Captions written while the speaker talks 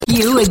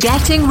You are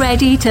getting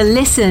ready to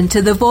listen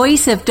to the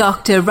voice of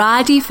Dr.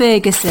 Rhadi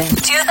Ferguson,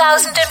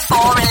 2004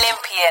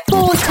 Olympian,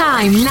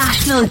 four-time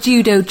national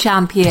judo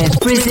champion,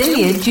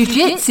 Brazilian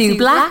Jiu-Jitsu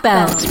black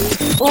belt,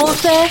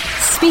 author,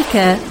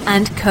 speaker,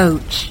 and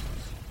coach.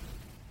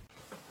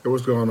 Hey,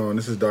 what's going on?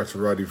 This is Dr.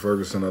 Rhadi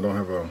Ferguson. I don't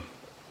have a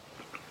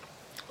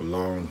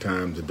long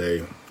time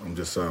today. I'm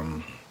just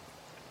I'm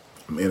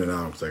in and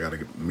out because I got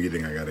a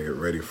meeting I got to get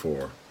ready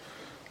for.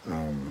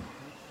 I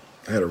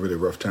had a really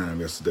rough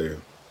time yesterday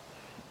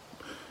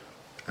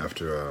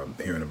after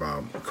hearing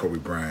about Kobe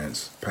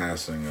Bryant's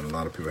passing, and a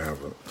lot of people have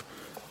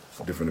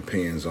different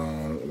opinions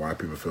on why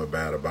people feel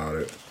bad about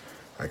it.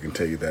 I can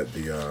tell you that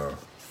the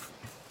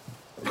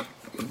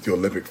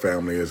Olympic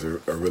family is a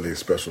really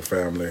special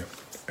family,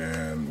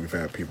 and we've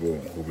had people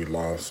who we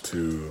lost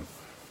to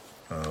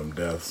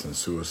deaths and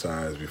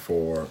suicides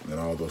before, and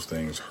all those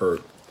things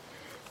hurt.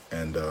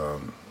 And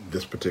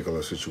this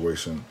particular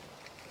situation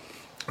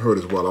hurt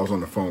as well. I was on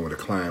the phone with a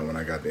client when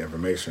I got the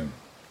information,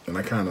 and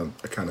I kind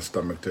of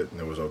stomached it, and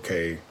it was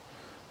okay,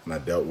 and I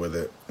dealt with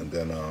it. And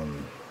then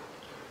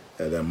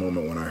at that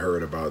moment when I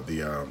heard about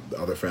the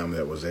other family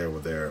that was there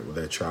with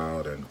their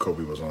child, and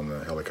Kobe was on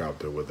the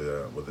helicopter with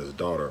his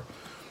daughter,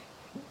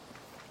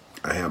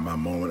 I had my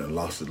moment and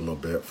lost it a little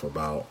bit for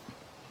about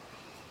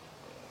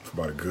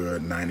a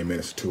good 90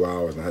 minutes, 2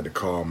 hours, and I had to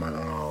call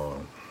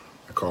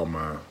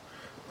my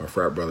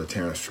frat brother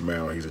Terrence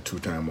Trammell. He's a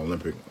two-time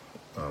Olympic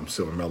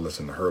silver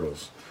medalist in the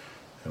hurdles,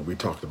 and we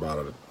talked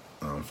about it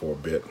for a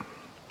bit,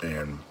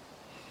 and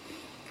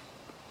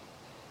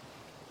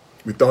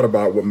we thought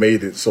about what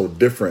made it so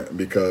different,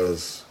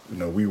 because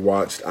we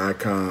watched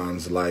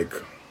icons like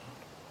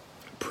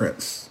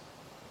Prince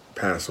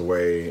pass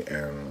away,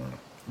 and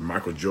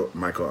Michael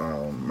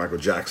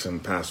Jackson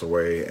pass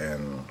away,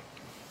 and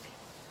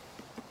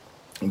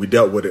we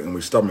dealt with it and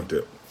we stomached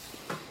it.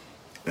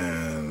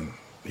 And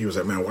he was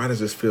like, "Man, why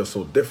does this feel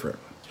so different?"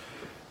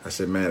 I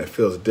said, "Man, it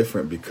feels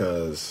different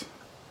because,"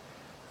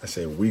 I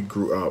said, "we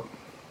grew up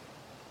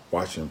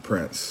watching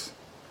Prince,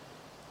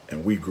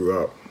 and we grew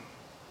up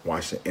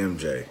watching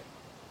MJ,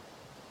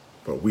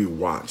 but we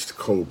watched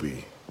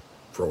Kobe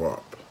grow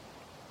up.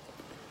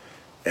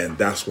 And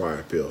that's why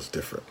it feels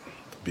different,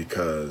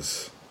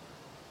 because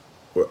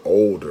we're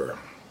older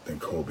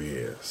than Kobe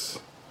is.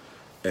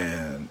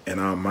 And in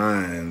our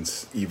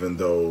minds, even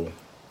though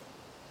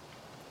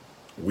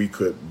we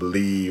could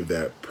believe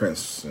that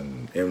Prince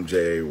and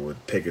MJ were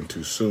taken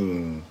too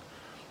soon,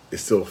 it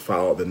still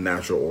followed the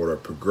natural order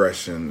of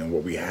progression and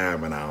what we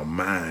have in our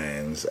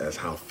minds as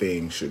how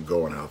things should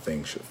go and how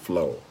things should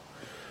flow.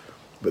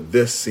 But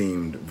this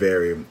seemed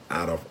very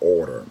out of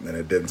order, and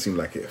it didn't seem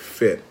like it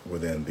fit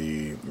within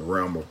the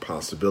realm of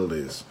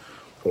possibilities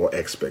or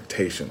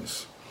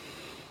expectations.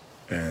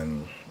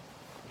 And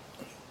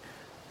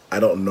I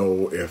don't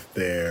know if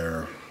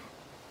there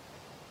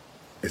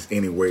is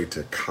any way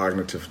to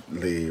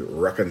cognitively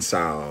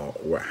reconcile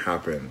what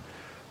happened,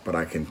 but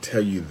I can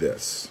tell you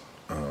this.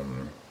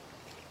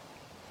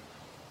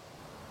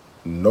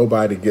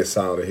 Nobody gets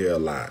out of here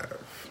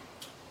alive.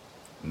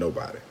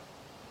 Nobody.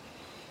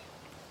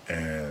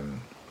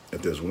 And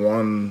if there's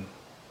one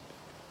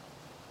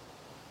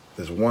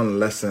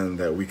lesson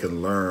that we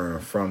can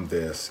learn from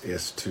this,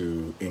 is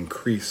to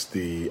increase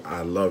the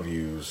I love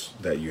yous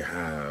that you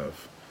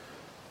have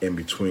in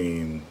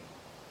between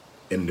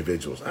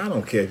individuals. I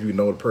don't care if you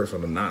know the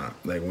person or not.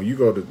 Like when you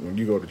go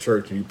to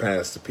church and you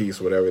pass the peace,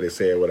 whatever they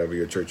say, whatever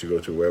your church you go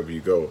to, wherever you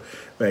go,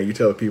 man, you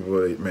tell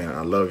people, man,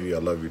 I love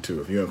you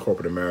too. If you're in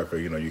corporate America,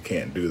 you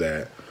can't do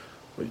that,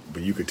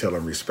 but you could tell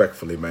them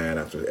respectfully, man,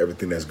 after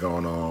everything that's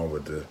going on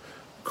with the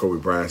Kobe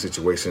Bryant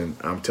situation,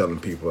 I'm telling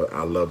people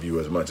I love you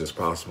as much as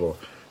possible.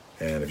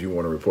 And if you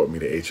want to report me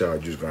to HR, you're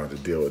just going to have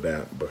to deal with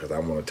that, because I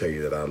want to tell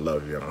you that I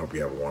love you and I hope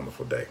you have a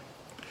wonderful day.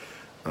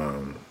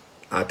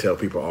 I tell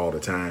people all the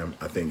time,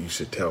 I think you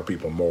should tell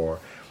people more.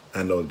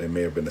 I know there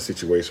may have been a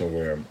situation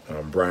where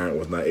Bryant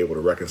was not able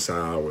to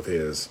reconcile with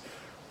his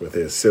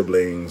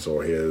siblings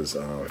or his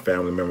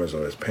family members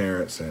or his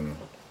parents. And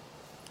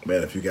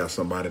man, if you got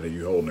somebody that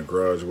you're holding a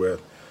grudge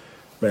with,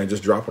 man,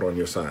 just drop it on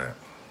your side.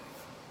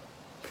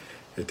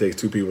 It takes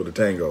two people to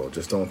tango.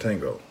 Just don't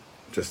tango.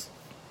 Just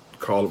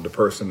call up the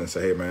person and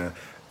say, "Hey, man,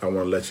 I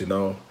want to let you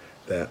know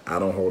that I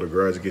don't hold a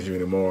grudge against you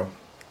anymore.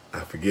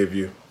 I forgive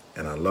you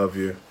and I love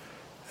you.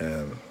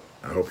 And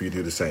I hope you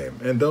do the same."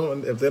 And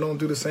if they don't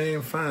do the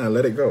same, fine,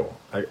 let it go.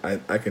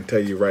 I can tell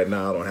you right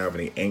now, I don't have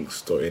any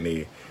angst or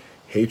any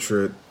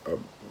hatred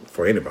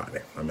for anybody.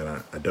 I mean,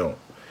 I don't.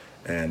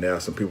 And there are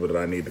some people that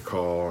I need to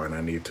call and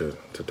I need to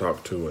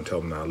talk to and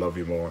tell them that I love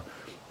you more.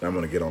 And I'm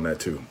going to get on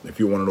that too. If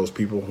you're one of those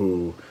people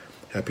who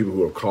have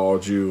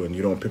called you and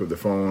you don't pick up the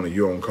phone and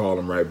you don't call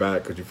them right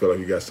back because you feel like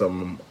you got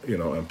something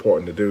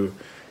important to do,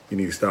 you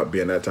need to stop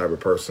being that type of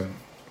person.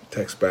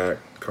 Text back,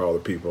 call the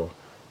people.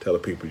 Tell the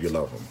people you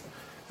love them.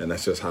 And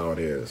that's just how it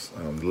is.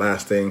 The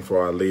last thing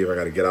before I leave, I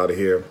got to get out of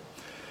here.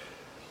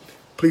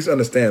 Please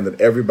understand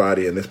that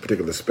everybody in this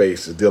particular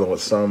space is dealing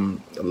with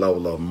some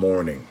level of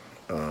mourning.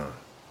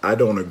 I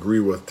don't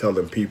agree with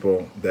telling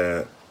people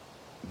that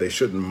they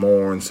shouldn't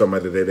mourn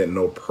somebody they didn't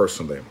know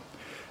personally.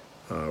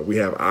 We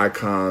have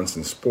icons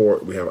in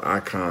sport. We have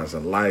icons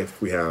in life.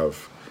 We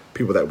have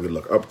people that we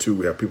look up to.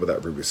 We have people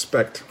that we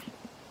respect.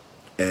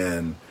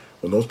 And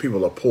when those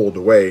people are pulled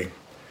away,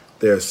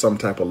 there's some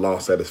type of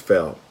loss that is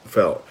felt.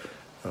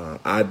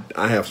 I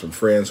have some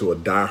friends who are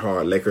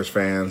diehard Lakers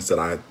fans that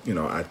I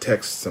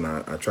text and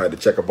I tried to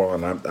check up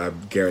on. I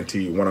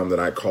guarantee one of them that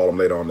I call them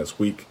later on this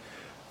week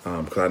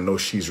because I know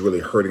she's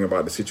really hurting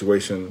about the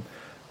situation.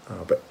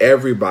 But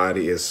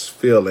everybody is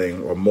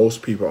feeling, or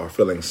most people are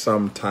feeling,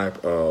 some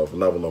type of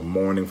level of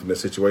mourning from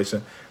this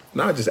situation.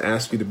 And I just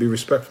ask you to be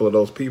respectful of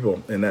those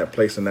people in that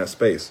place, in that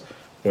space.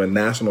 When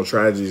national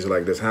tragedies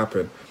like this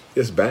happen,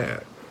 it's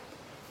bad.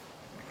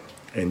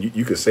 And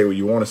you could say what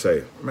you want to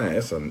say. Man,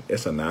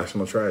 it's a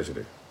national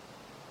tragedy.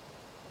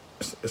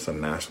 It's a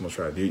national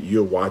tragedy.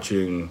 You're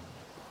watching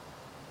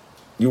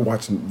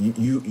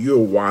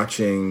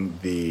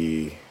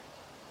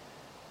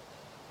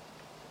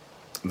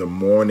the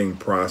mourning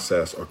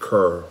process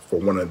occur for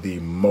one of the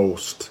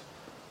most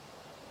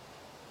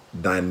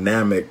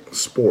dynamic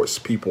sports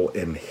people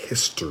in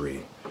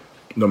history,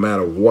 no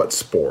matter what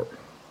sport.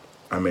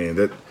 I mean,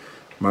 that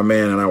my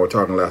man and I were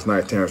talking last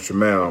night, Terrence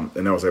Trammell,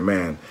 and I was like,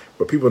 man,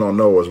 what people don't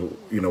know is,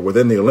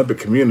 within the Olympic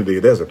community,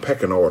 there's a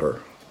pecking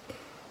order.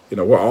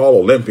 We're all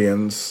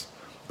Olympians,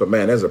 but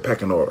man, there's a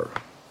pecking order.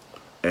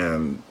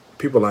 And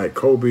people like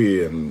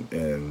Kobe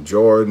and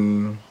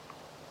Jordan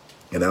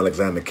and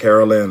Alexander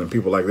Carolyn and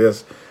people like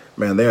this,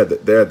 man, they're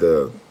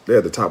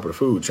the top of the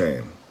food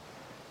chain,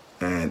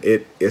 and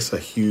it's a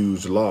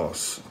huge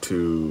loss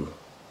to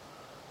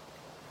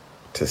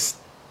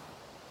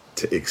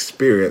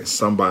experience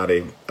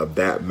somebody of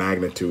that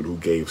magnitude who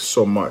gave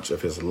so much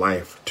of his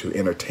life to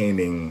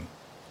entertaining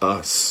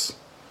us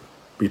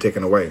be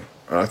taken away.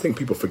 I think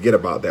people forget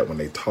about that when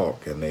they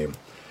talk and they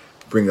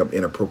bring up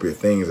inappropriate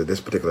things at this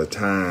particular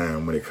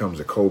time when it comes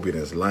to Kobe and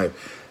his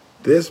life.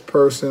 This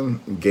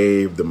person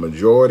gave the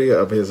majority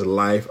of his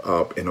life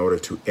up in order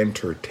to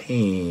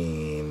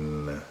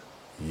entertain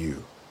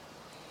you.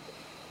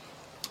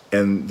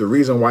 And the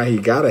reason why he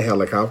got a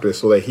helicopter is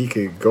so that he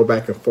could go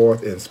back and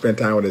forth and spend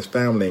time with his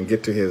family and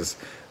get to his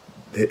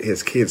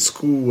kids'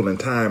 school in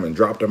time and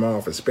drop them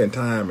off and spend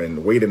time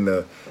and wait in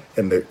the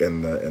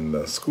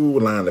school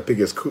line to pick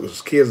his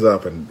kids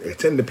up and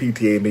attend the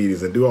PTA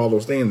meetings and do all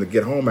those things and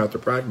get home after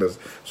practice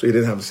so he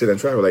didn't have to sit in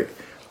traffic. Like,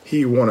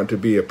 he wanted to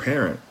be a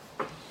parent.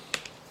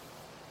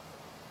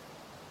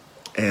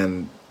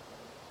 And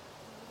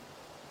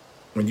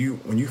when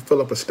you fill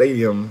up a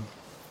stadium,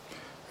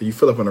 you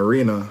fill up an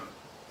arena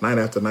night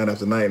after night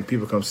after night, and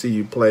people come see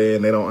you play,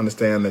 and they don't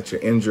understand that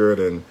you're injured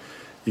and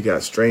you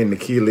got strained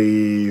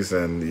Achilles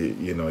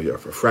and you're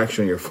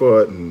fracturing your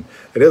foot, and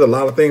there's a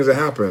lot of things that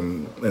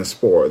happen in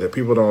sport that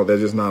people they're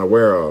just not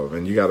aware of,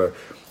 and you got to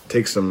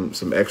take some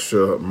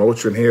extra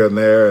Motrin here and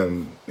there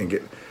and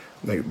get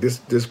like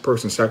this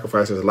person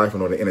sacrificed his life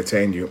in order to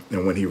entertain you,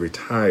 and when he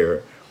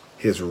retired,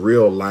 his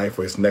real life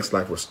or his next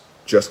life was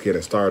just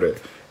getting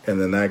started,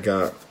 and then that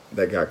got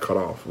cut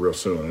off real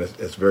soon. And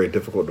it's very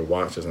difficult to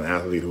watch as an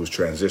athlete who's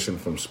transitioned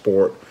from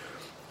sport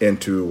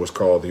into what's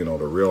called the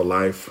real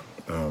life.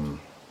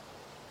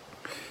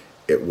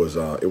 It was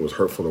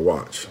hurtful to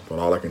watch. But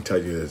all I can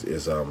tell you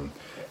is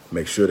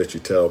make sure that you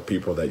tell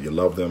people that you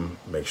love them.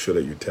 Make sure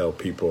that you tell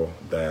people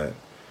that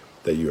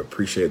you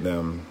appreciate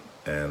them.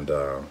 And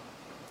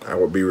I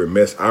would be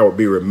remiss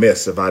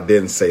if I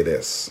didn't say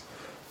this.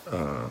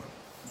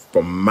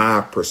 From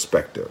my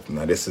perspective,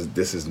 now this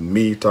is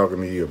me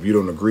talking to you. If you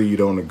don't agree, you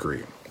don't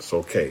agree. It's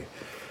okay.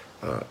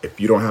 If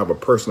you don't have a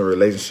personal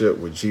relationship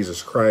with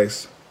Jesus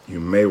Christ, you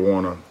may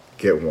want to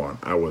get one.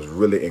 I was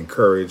really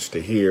encouraged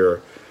to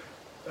hear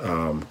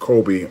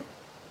Kobe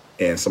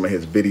and some of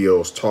his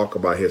videos talk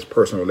about his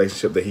personal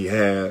relationship that he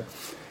had,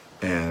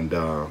 and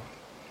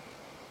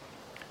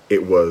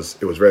it was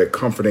very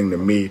comforting to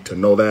me to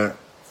know that.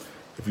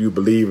 If you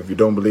believe, if you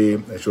don't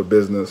believe, that's your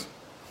business.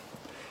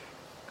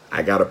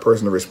 I got a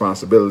personal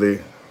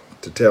responsibility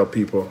to tell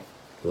people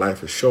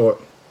life is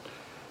short.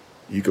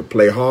 You could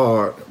play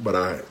hard, but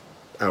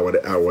I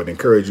would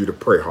encourage you to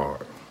pray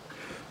hard.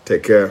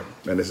 Take care.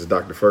 And this is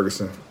Dr.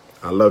 Ferguson.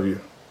 I love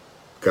you.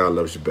 God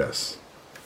loves you best.